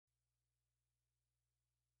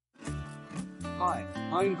Hi,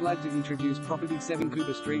 I am glad to introduce property 7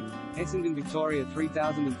 Cooper Street, Essendon, Victoria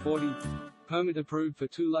 3040. Permit approved for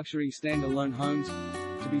 2 luxury stand-alone homes,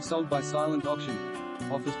 to be sold by silent auction.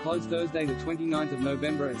 Offers closed Thursday the 29th of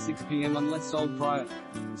November at 6 p.m. unless sold prior.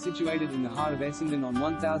 Situated in the heart of Essendon on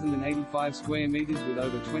 1,085 square metres with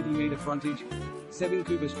over 20-metre frontage, 7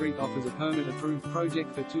 Cooper Street offers a permit-approved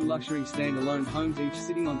project for 2 luxury stand-alone homes each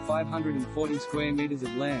sitting on 540 square metres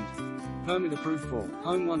of land. Permit approved for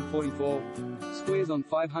Home 144 squares on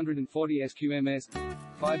 540 SQMS,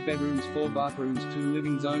 5 bedrooms, 4 bathrooms, 2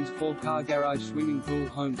 living zones, 4-car garage, swimming pool.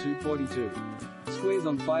 Home 242 squares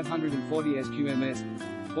on 540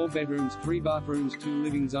 SQMS, 4 bedrooms, 3 bathrooms, 2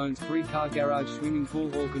 living zones, 3-car garage, swimming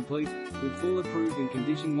pool, all complete, with full approved and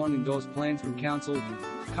Condition 1 endorsed plans from Council.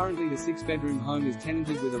 Currently the 6-bedroom home is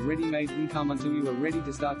tenanted with a ready-made income until you are ready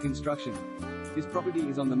to start construction. This property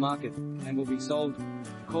is on the market, and will be sold.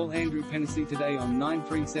 Call Andrew Pennessy today on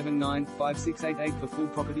 9379 5688 for full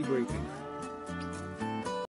property briefing.